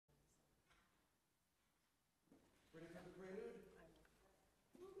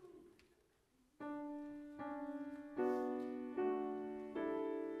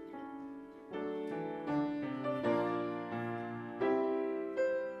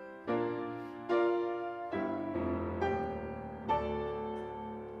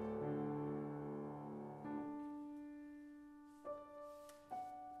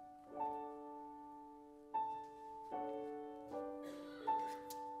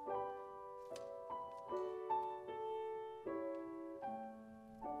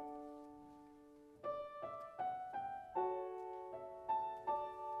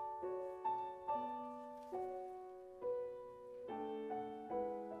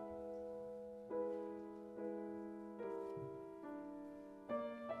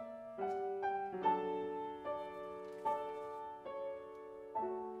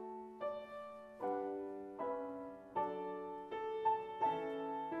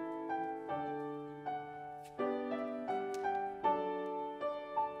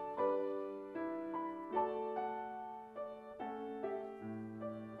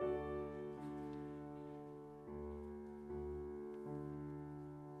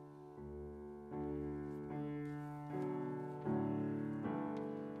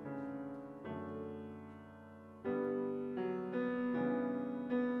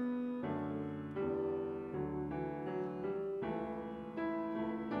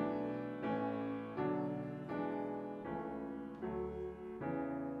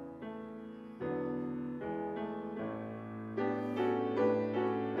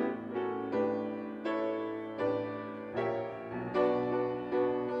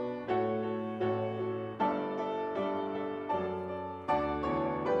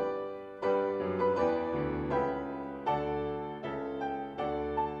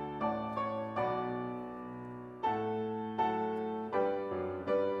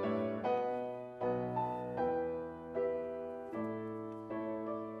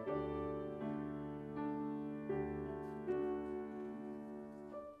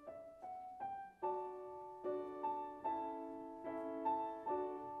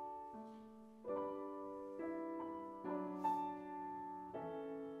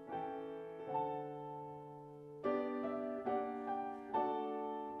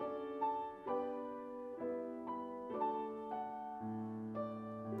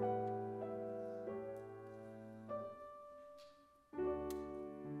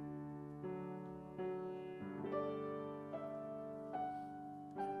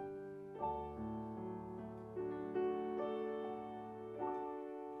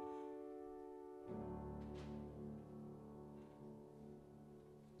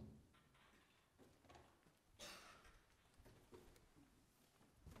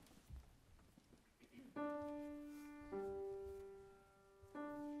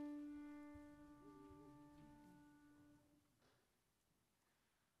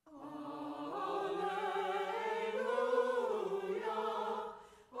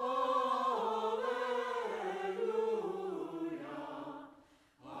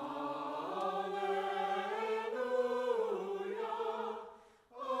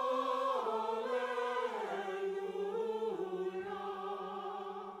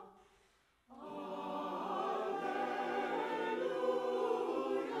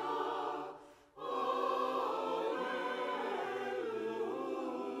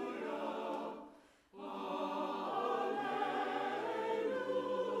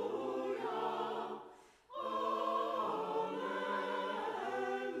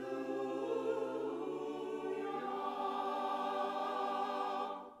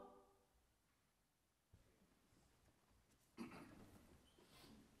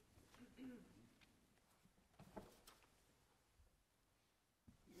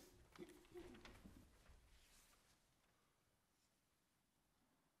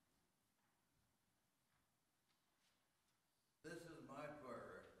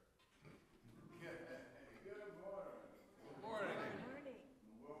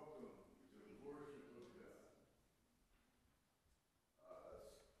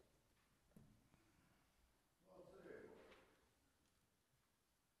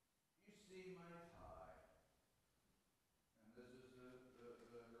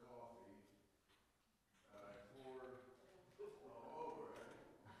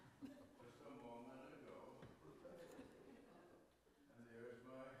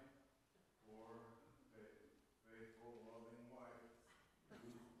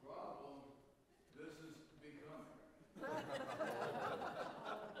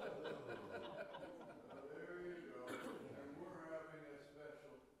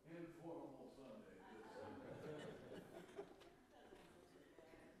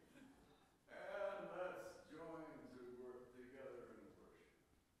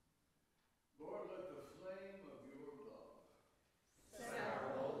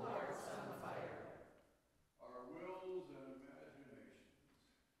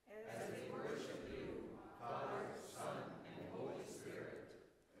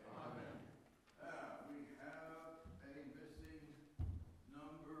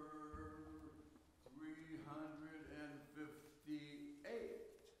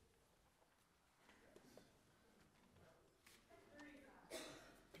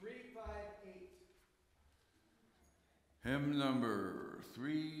Hymn number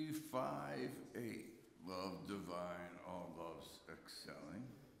 358, Love Divine, All Loves Excelling.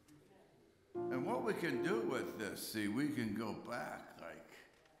 And what we can do with this, see, we can go back,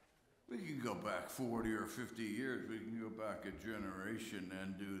 we can go back 40 or 50 years. We can go back a generation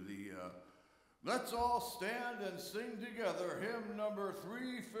and do the, let's all stand and sing together, hymn number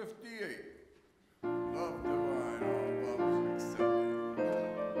 358, Love Divine, All Loves Excelling.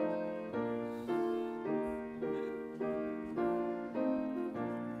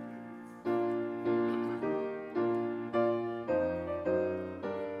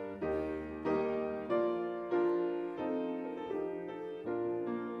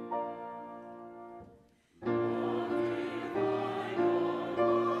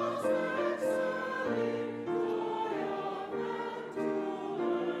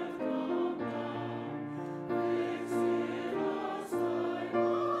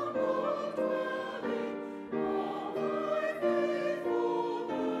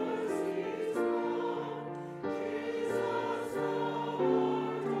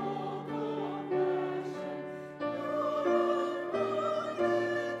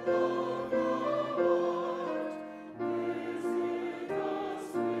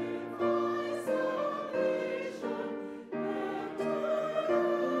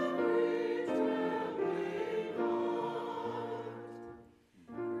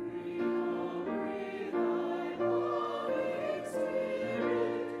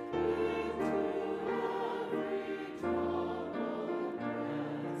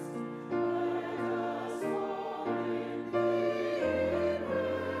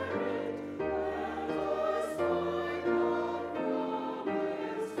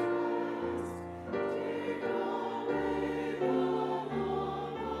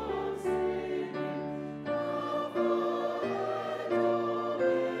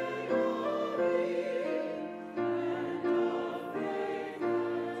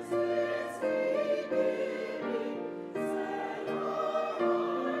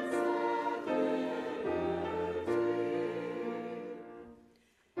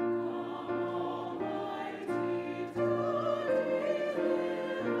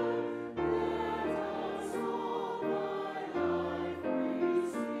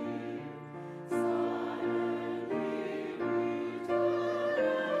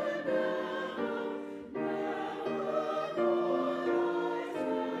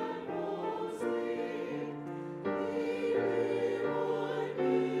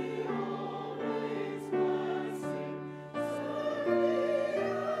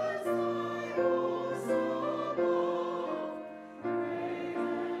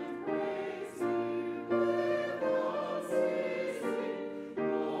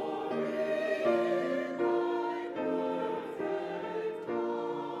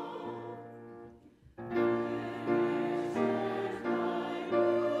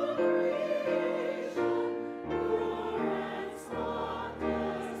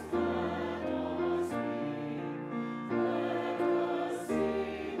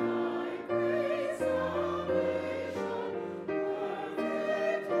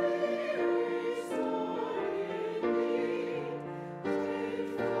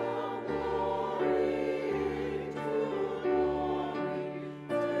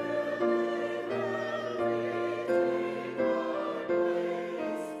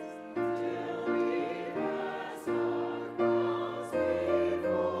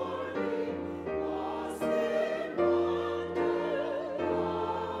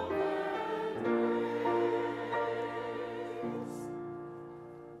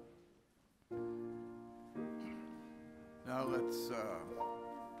 Now let's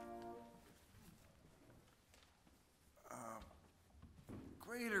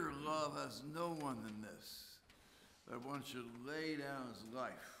greater love has no one than this, that one should lay down his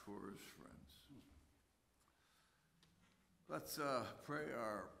life for his friends. Let's pray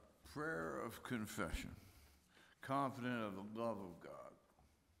our prayer of confession, confident of the love of God.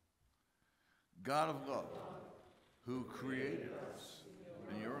 God of love, who created us,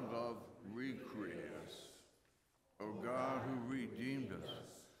 and your love recreated us. O God, who redeemed us,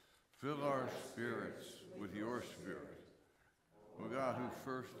 fill our spirits with your spirit. O God, who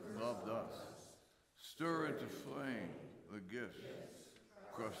first loved us, stir into flame the gifts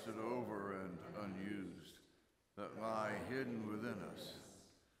crusted over and unused that lie hidden within us,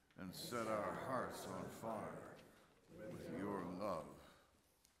 and set our hearts on fire with your love.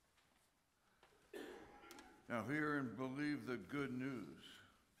 Now hear and believe the good news.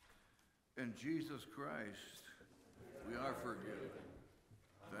 In Jesus Christ, we are forgiven.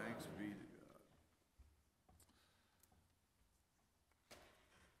 Thanks be to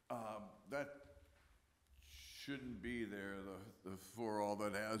God. That shouldn't be there the for all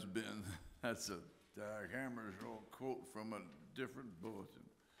that has been. That's a Dag Hammarskjöld quote from a different bulletin.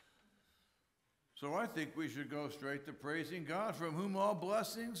 So I think we should go straight to praising God, from whom all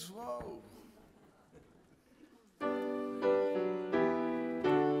blessings flow.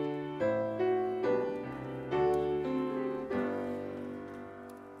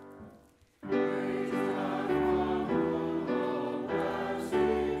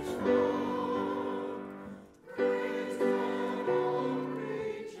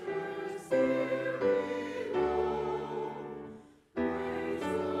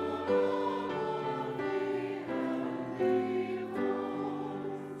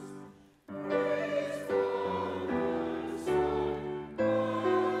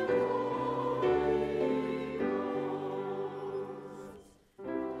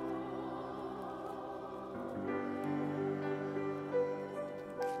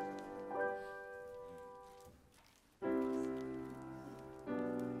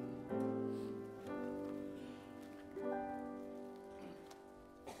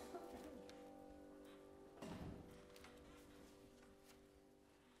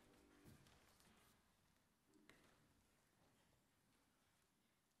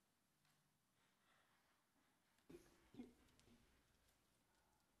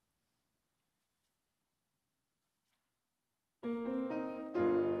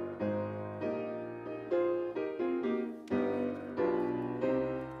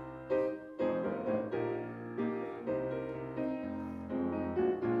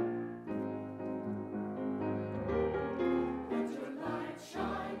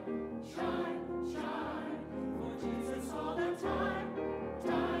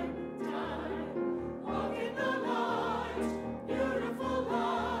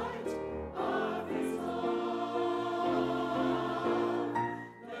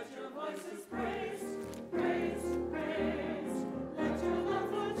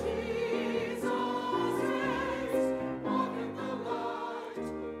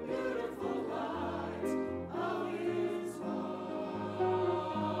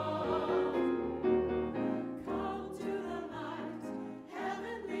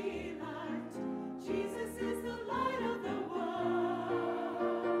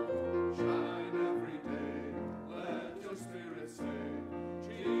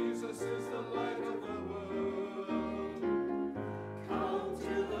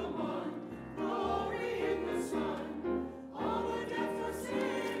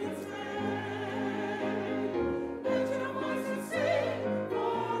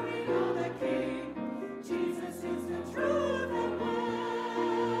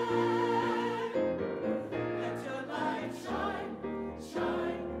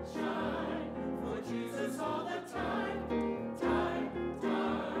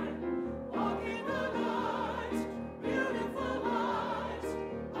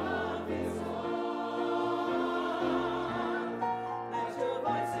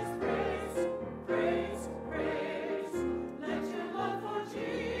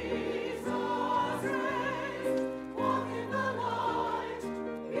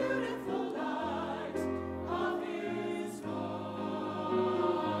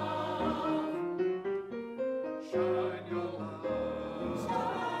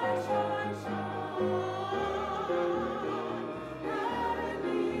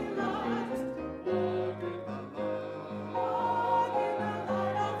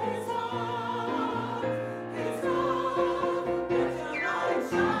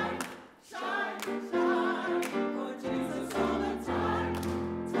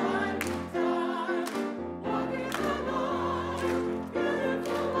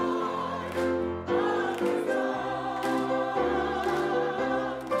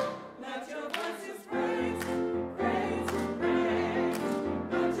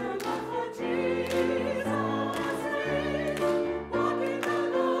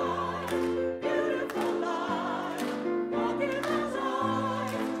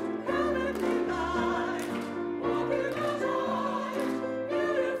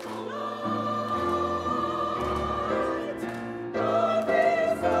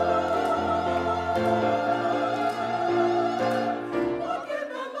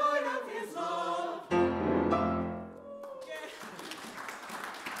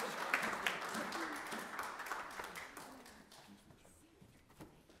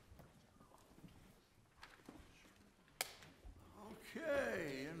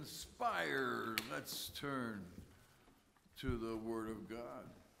 Let's turn to the Word of God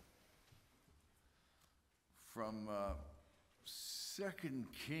from 2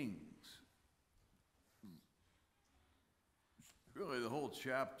 Kings. Really, the whole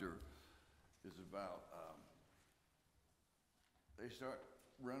chapter is about they start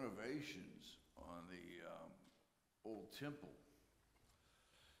renovations on the old temple.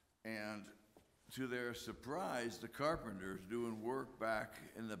 And to their surprise, the carpenters doing work back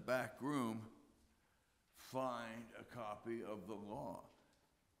in the back room find a copy of the law.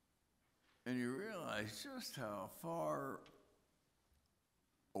 And you realize just how far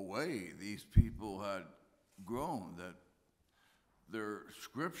away these people had grown, that their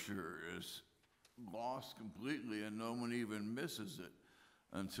scripture is lost completely and no one even misses it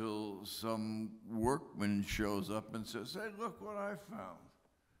until some workman shows up and says, "Hey, look what I found."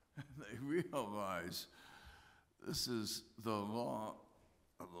 And they realize this is the law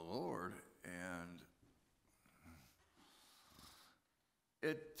of the Lord, and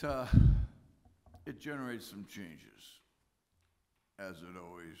it generates some changes, as it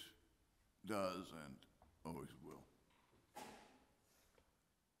always does and always will.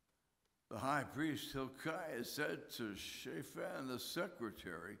 The high priest Hilkiah said to Shaphan the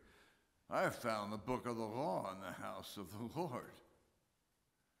secretary, "I have found the book of the law in the house of the Lord."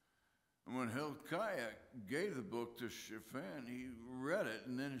 And when Hilkiah gave the book to Shaphan, he read it,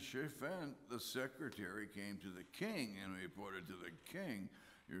 and then Shaphan the secretary came to the king and reported to the king,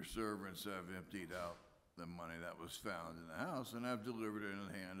 "Your servants have emptied out the money that was found in the house and have delivered it in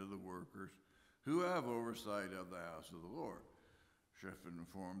the hand of the workers who have oversight of the house of the Lord." Shaphan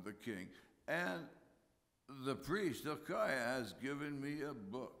informed the king, "And the priest Hilkiah has given me a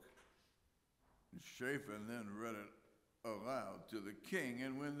book." And Shaphan then read it aloud to the king,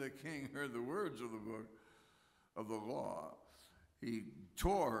 and when the king heard the words of the book of the law, he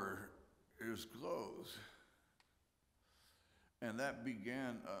tore his clothes. And that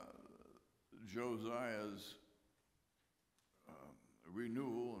began Josiah's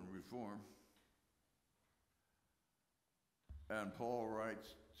renewal and reform. And Paul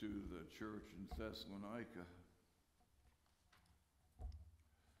writes to the church in Thessalonica,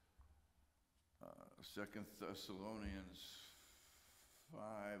 2 Thessalonians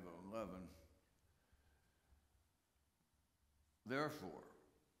 5:11, "Therefore,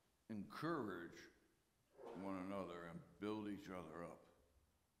 encourage one another and build each other up,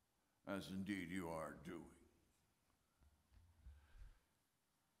 as indeed you are doing."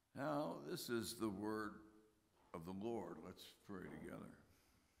 Now, this is the word of the Lord. Let's pray together.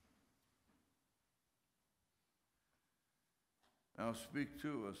 Now speak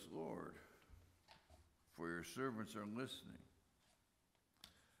to us, Lord, for your servants are listening.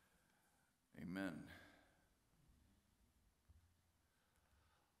 Amen.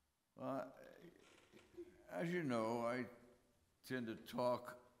 As you know, I tend to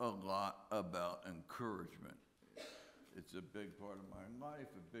talk a lot about encouragement. It's a big part of my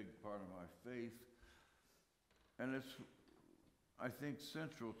life, a big part of my faith, and it's, I think,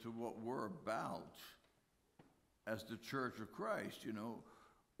 central to what we're about as the Church of Christ. You know,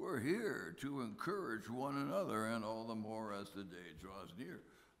 we're here to encourage one another, and all the more as the day draws near.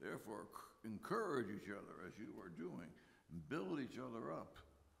 Therefore, encourage each other as you are doing, and build each other up.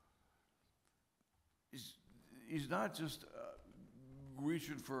 He's not just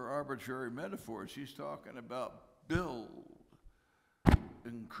reaching for arbitrary metaphors. He's talking about build,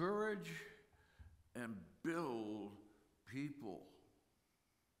 encourage, and build people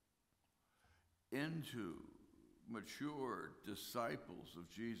into mature disciples of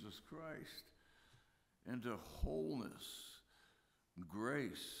Jesus Christ, into wholeness,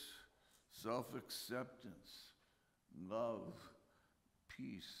 grace, self-acceptance, love,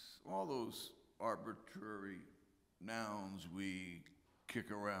 peace, all those arbitrary nouns we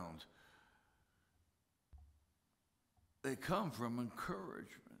kick around. They come from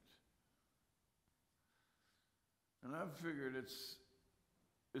encouragement. And I've figured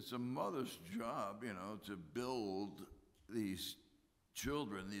it's a mother's job, you know, to build these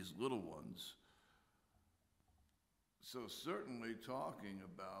children, these little ones. So certainly talking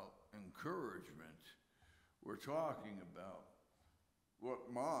about encouragement, we're talking about what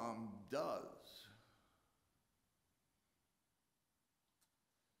mom does.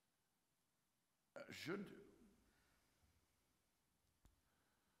 Should do.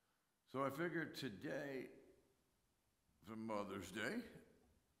 So I figured today, for Mother's Day,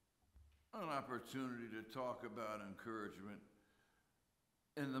 an opportunity to talk about encouragement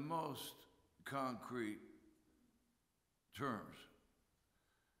in the most concrete terms.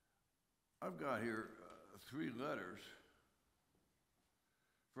 I've got here 3 letters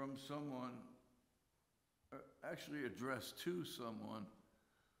from someone, actually addressed to someone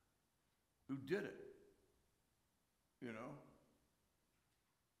who did it, you know,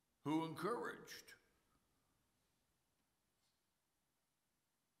 who encouraged.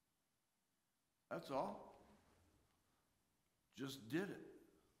 That's all. just did it.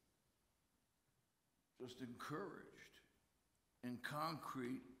 Just encouraged in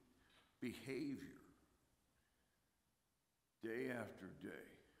concrete behavior day after day.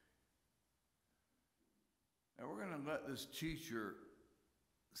 Now we're going to let this teacher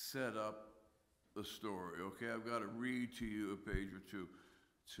set up the story, okay? I've got to read to you a page or two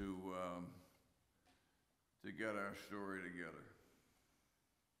to get our story together.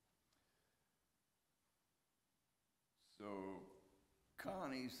 So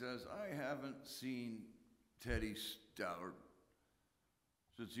Connie says, I haven't seen Teddy Stallard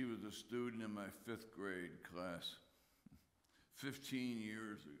since he was a student in my 5th grade class 15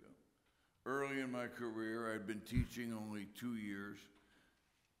 years ago. Early in my career, I'd been teaching only 2 years.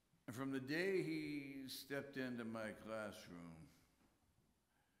 And from the day he stepped into my classroom,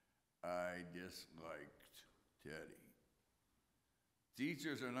 I disliked Teddy.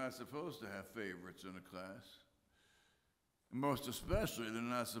 Teachers are not supposed to have favorites in a class. Most especially, they're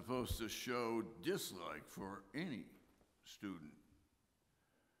not supposed to show dislike for any student.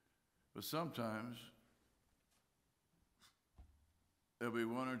 But sometimes, there'll be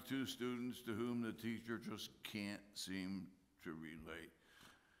 1 or 2 students to whom the teacher just can't seem to relate.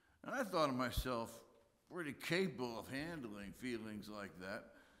 And I thought of myself pretty capable of handling feelings like that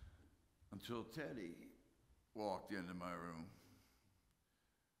until Teddy walked into my room.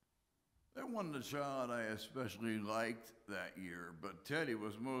 There wasn't a child I especially liked that year, but Teddy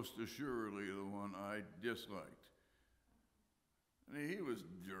was most assuredly the one I disliked. I mean, he was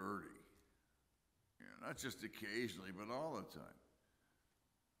dirty. Not just occasionally, but all the time.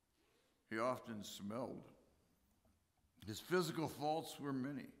 He often smelled. His physical faults were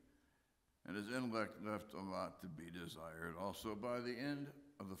many, and his intellect left a lot to be desired. Also, by the end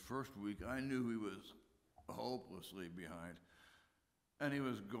of the first week, I knew he was hopelessly behind, and he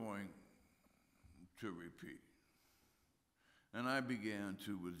was going to repeat. And I began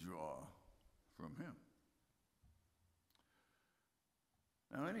to withdraw from him.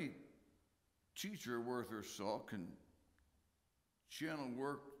 Now, any teacher worth her salt can channel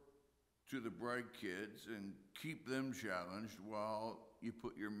work to the bright kids and keep them challenged while you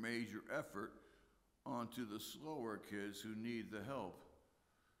put your major effort onto the slower kids who need the help.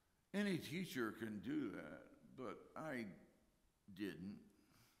 Any teacher can do that, but I didn't.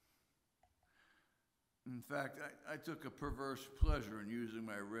 In fact, I took a perverse pleasure in using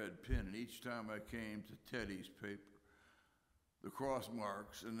my red pen, and each time I came to Teddy's paper, the cross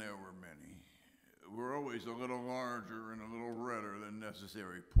marks, and there were many, were always a little larger and a little redder than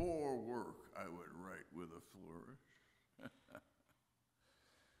necessary. Poor work, I would write with a flourish.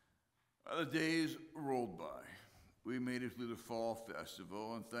 The days rolled by. We made it through the fall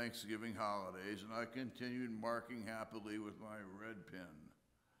festival and Thanksgiving holidays, and I continued marking happily with my red pen.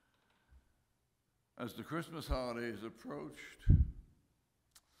 As the Christmas holidays approached,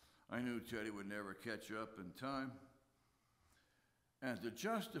 I knew Teddy would never catch up in time. And to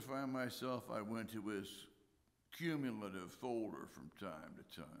justify myself, I went to his cumulative folder from time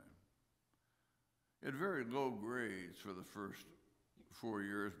to time. He had very low grades for the first 4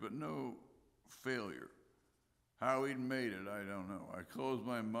 years, but no failure. How he'd made it, I don't know. I closed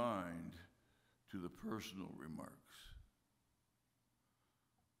my mind to the personal remarks.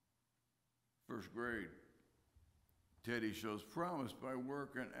 First grade, Teddy shows promise by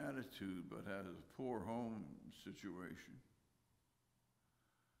work and attitude, but has a poor home situation.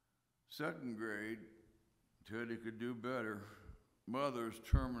 Second grade, Teddy could do better. Mother's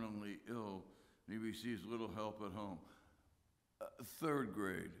terminally ill, and he receives little help at home. Third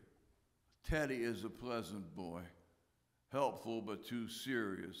grade, Teddy is a pleasant boy, helpful but too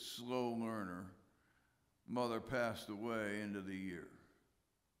serious, slow learner. Mother passed away into the year.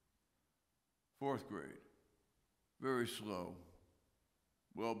 Fourth grade, very slow,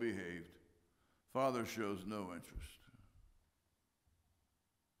 well-behaved. Father shows no interest.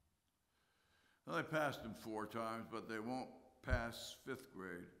 Well, I passed him 4 times, but they won't pass 5th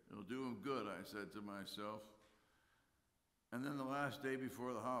grade. It'll do him good, I said to myself. And then the last day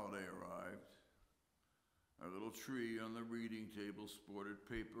before the holiday arrived, our little tree on the reading table sported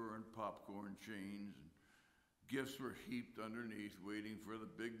paper and popcorn chains, and gifts were heaped underneath, waiting for the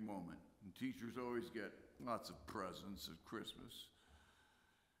big moment. And teachers always get lots of presents at Christmas.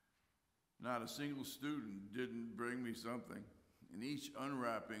 Not a single student didn't bring me something. And each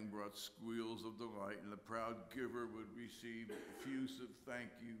unwrapping brought squeals of delight, and the proud giver would receive effusive thank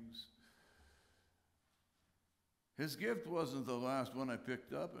yous. His gift wasn't the last one I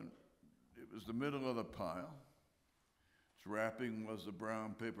picked up, and it was the middle of the pile. Its wrapping was a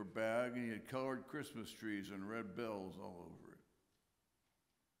brown paper bag, and he had colored Christmas trees and red bells all over it.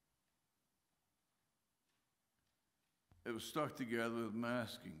 It was stuck together with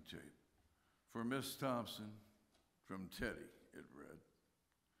masking tape. For Miss Thompson, from Teddy, it read.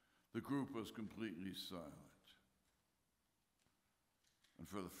 The group was completely silent. And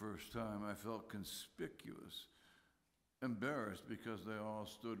for the first time, I felt conspicuous, embarrassed because they all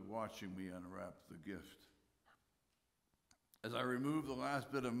stood watching me unwrap the gift. As I removed the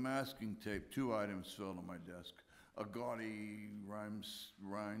last bit of masking tape, 2 items fell on my desk. A gaudy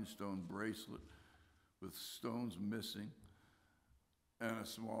rhinestone bracelet with stones missing, and a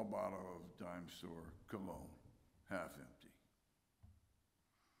small bottle of dime store cologne, half empty.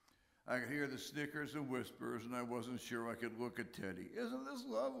 I could hear the snickers and whispers, and I wasn't sure I could look at Teddy. "Isn't this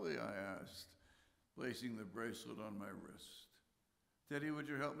lovely?" I asked, placing the bracelet on my wrist. "Teddy, would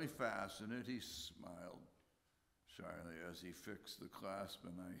you help me fasten it?" He smiled shyly as he fixed the clasp,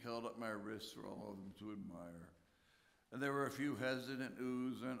 and I held up my wrist for all of them to admire. And there were a few hesitant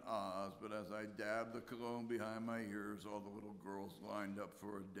oohs and ahs, but as I dabbed the cologne behind my ears, all the little girls lined up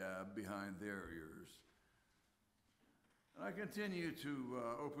for a dab behind their ears. And I continued to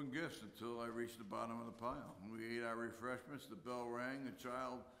open gifts until I reached the bottom of the pile. When we ate our refreshments, the bell rang,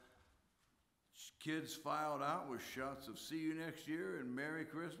 the kids filed out with shouts of "See you next year" and "Merry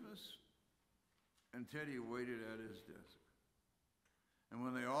Christmas." And Teddy waited at his desk. And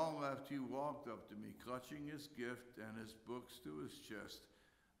when they all left, he walked up to me, clutching his gift and his books to his chest.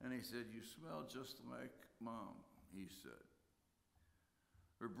 And he said, "You smell just like Mom," he said.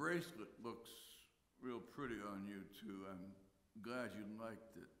 "Her bracelet looks real pretty on you, too. I'm glad you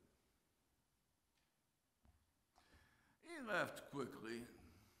liked it." He left quickly.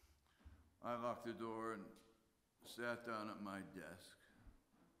 I locked the door and sat down at my desk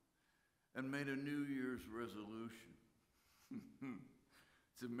and made a New Year's resolution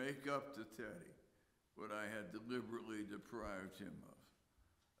to make up to Teddy what I had deliberately deprived him of,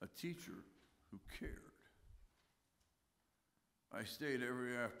 a teacher who cared. I stayed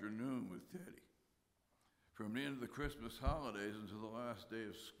every afternoon with Teddy, from the end of the Christmas holidays until the last day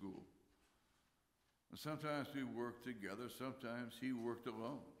of school. And sometimes we worked together, sometimes he worked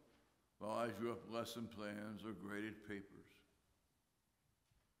alone, while I drew up lesson plans or graded papers.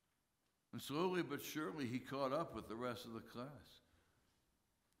 And slowly but surely, he caught up with the rest of the class.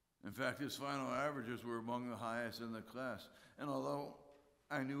 In fact, his final averages were among the highest in the class. And although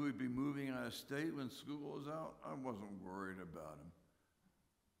I knew he'd be moving out of state when school was out, I wasn't worried about him.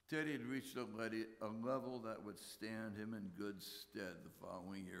 Teddy had reached a level that would stand him in good stead the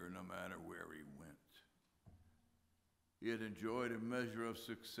following year, no matter where he went. He had enjoyed a measure of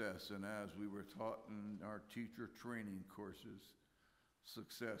success, and as we were taught in our teacher training courses,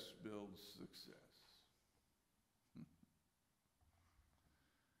 success builds success.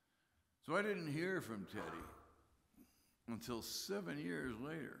 So I didn't hear from Teddy until 7 years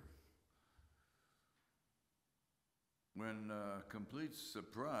later, when, complete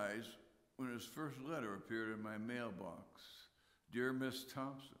surprise, when his first letter appeared in my mailbox. "Dear Miss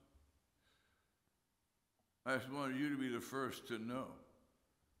Thompson, I just wanted you to be the first to know.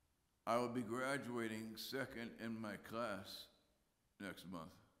 I will be graduating second in my class next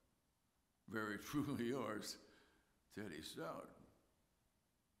month. Very truly yours, Teddy Stallard."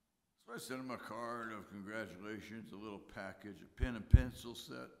 So I sent him a card of congratulations, a little package, a pen and pencil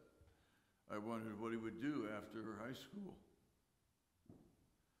set. I wondered what he would do after high school.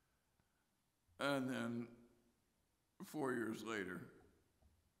 And then 4 years later,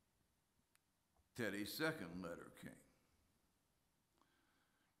 Teddy's second letter came.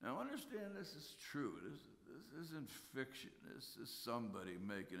 Now understand, this is true. This isn't fiction. This is somebody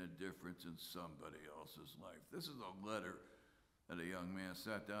making a difference in somebody else's life. This is a letter that a young man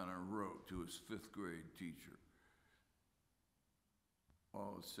sat down and wrote to his 5th grade teacher.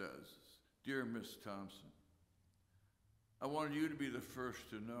 All it says is, "Dear Miss Thompson, I wanted you to be the first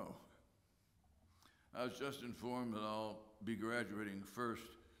to know. I was just informed that I'll be graduating first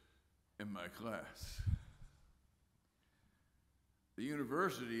in my class. The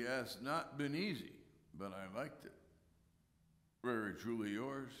university has not been easy, but I liked it. Very truly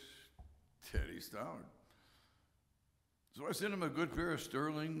yours, Teddy Stallard." So I sent him a good pair of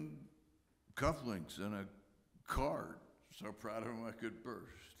sterling cufflinks and a card, so proud of him I could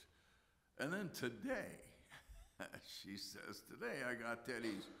burst. And then today, she says, today I got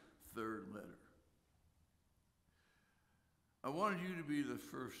Teddy's 3rd letter. "I wanted you to be the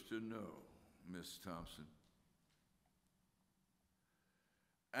first to know, Miss Thompson.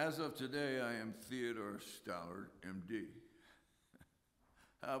 As of today, I am Theodore Stallard, MD.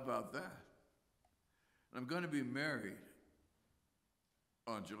 How about that? And I'm going to be married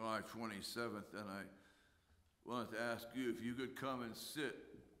on July 27th, and I wanted to ask you if you could come and sit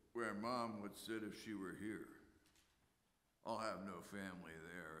where Mom would sit if she were here. I'll have no family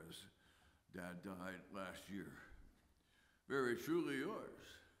there as Dad died last year. Very truly yours,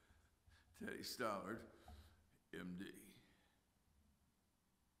 Teddy Stollard, MD.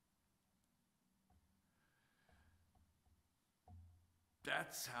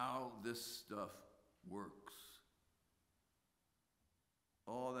 That's how this stuff works.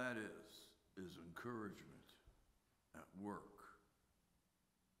 All that is encouragement at work.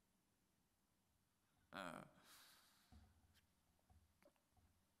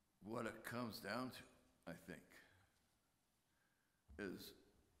 What it comes down to, I think, is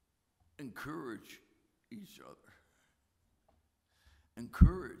encourage each other.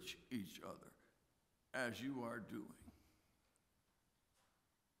 Encourage each other as you are doing.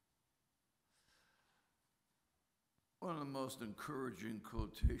 One of the most encouraging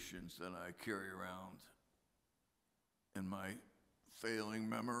quotations that I carry around in my failing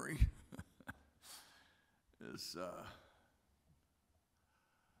memory is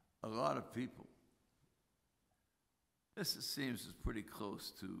a lot of people. This seems pretty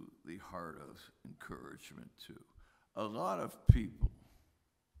close to the heart of encouragement too. A lot of people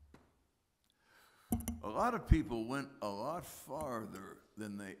went a lot farther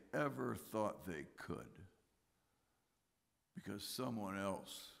than they ever thought they could because someone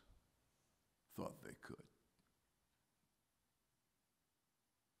else thought they could.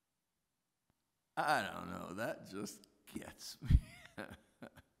 I don't know, that just gets me.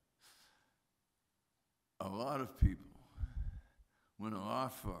 A lot of people went a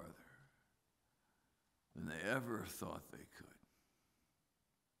lot farther than they ever thought they could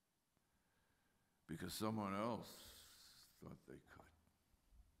because someone else thought they could.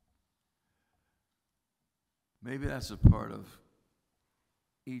 Maybe that's a part of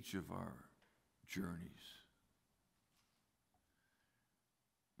each of our journeys.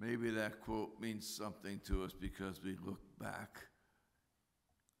 Maybe that quote means something to us because we look back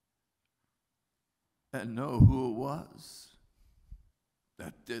and know who it was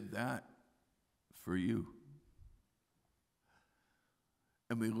that did that for you.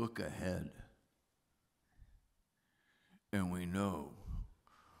 And we look ahead and we know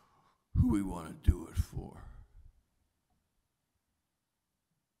who we want to do it for.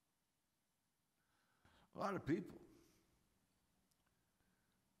 A lot of people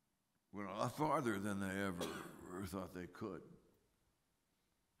went a lot farther than they ever thought they could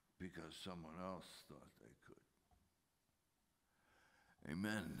because someone else thought they could.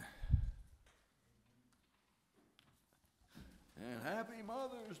 Amen. And happy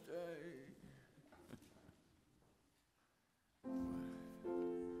Mother's Day.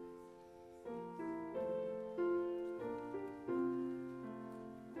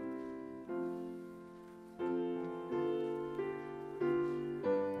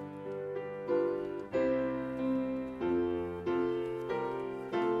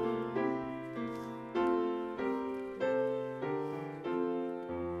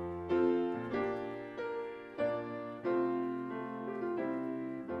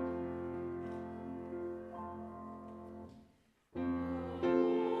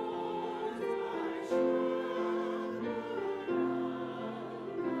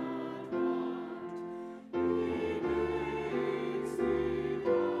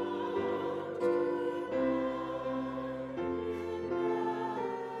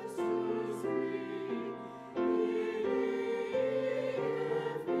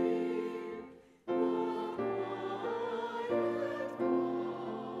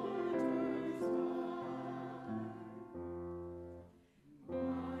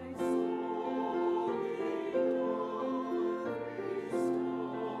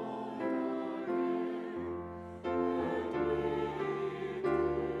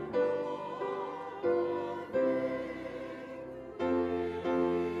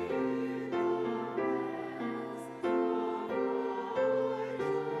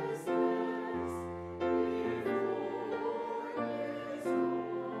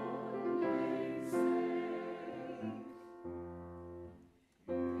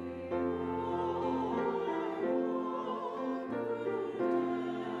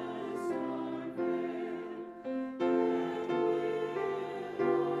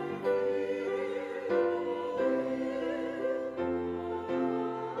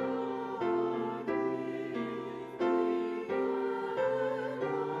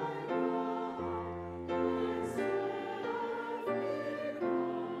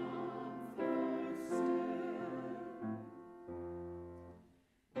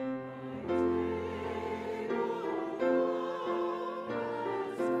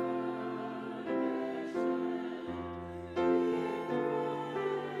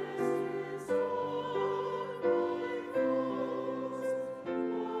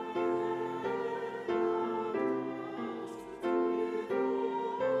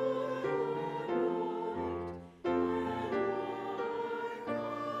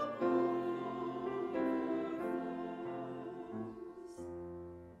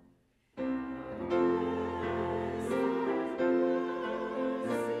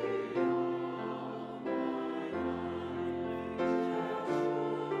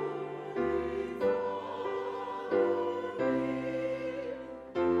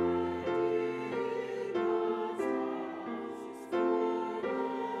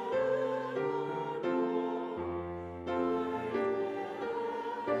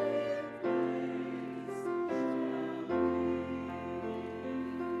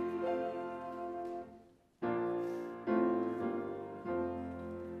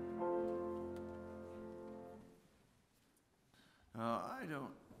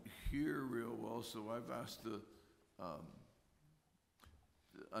 also, I've asked the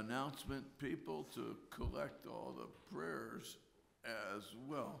announcement people to collect all the prayers as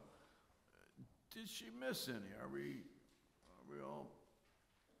well. Did she miss any? Are we all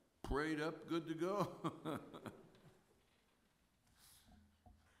prayed up, good to go?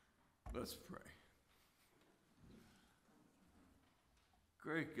 Let's pray.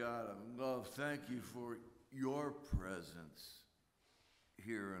 Great God of love, thank you for your presence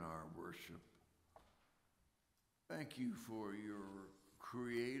here in our worship. Thank you for your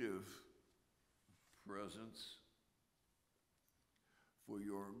creative presence, for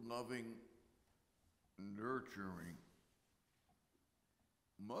your loving, nurturing,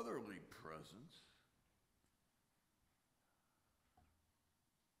 motherly presence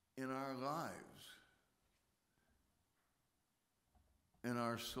in our lives, in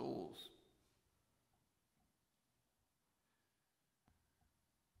our souls.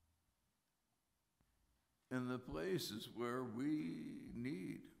 In the places where we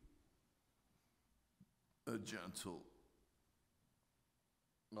need a gentle,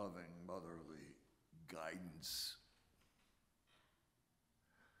 loving, motherly guidance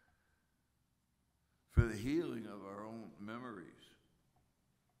for the healing of our own memories.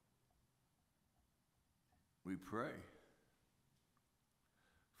 We pray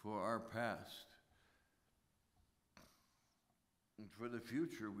for our past, and for the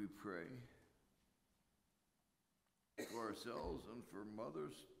future we pray, for ourselves and for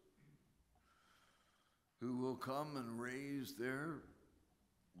mothers who will come and raise their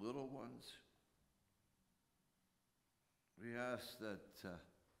little ones. We ask that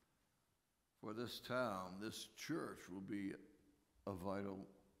for this town, this church will be a vital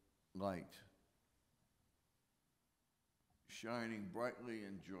light, shining brightly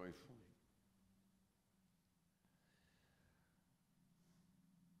and joyfully.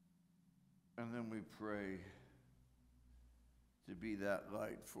 And then we pray to be that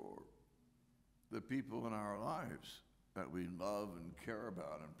light for the people in our lives that we love and care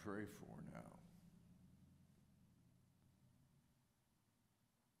about and pray for now.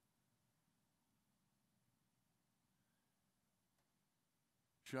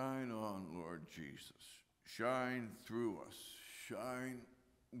 Shine on, Lord Jesus. Shine through us. Shine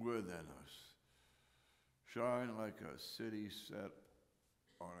within us. Shine like a city set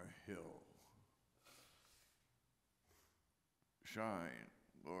on a hill. Shine,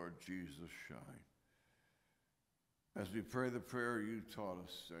 Lord Jesus, shine. As we pray the prayer you taught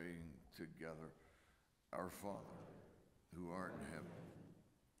us, saying together, Our Father, who art in heaven,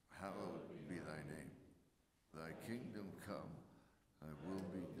 hallowed be thy name. Thy kingdom come, thy will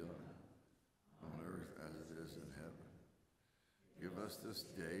be done, on earth as it is in heaven. Give us this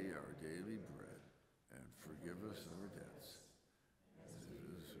day our daily bread, and forgive us our debts, as it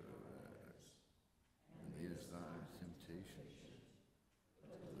is our debts. And lead us not into temptation,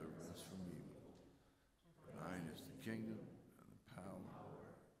 but deliver us from evil. For thine is the kingdom, and the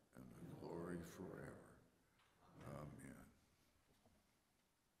power, and the glory forever. Amen.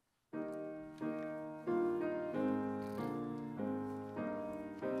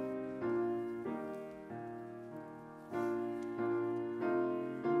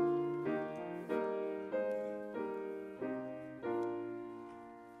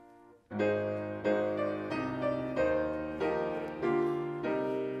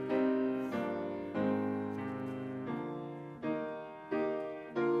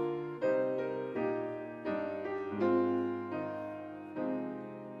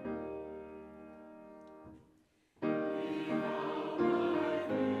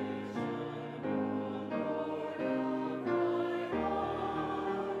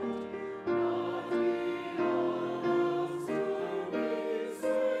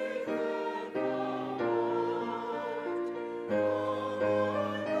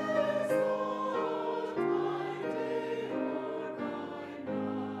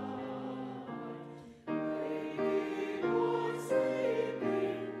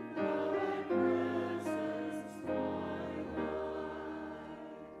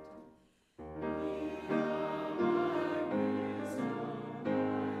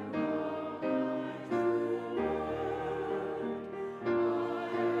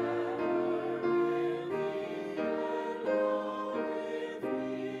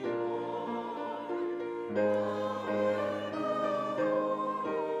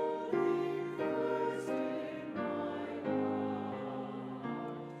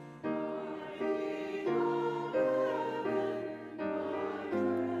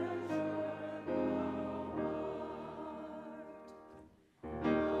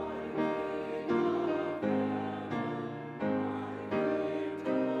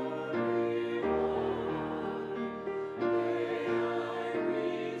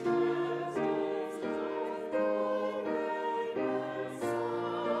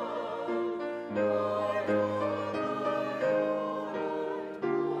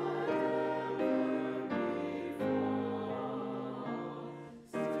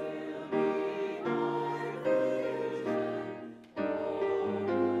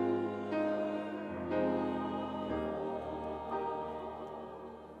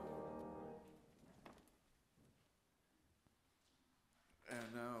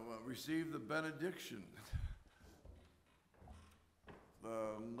 receive the benediction.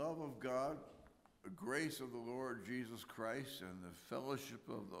 The love of God, the grace of the Lord Jesus Christ, and the fellowship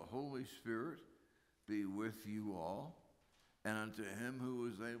of the Holy Spirit be with you all. And unto him who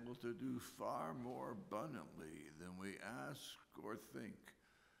is able to do far more abundantly than we ask or think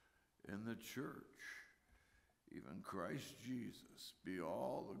in the church, even Christ Jesus, be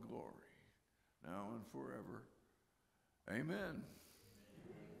all the glory, now and forever. Amen.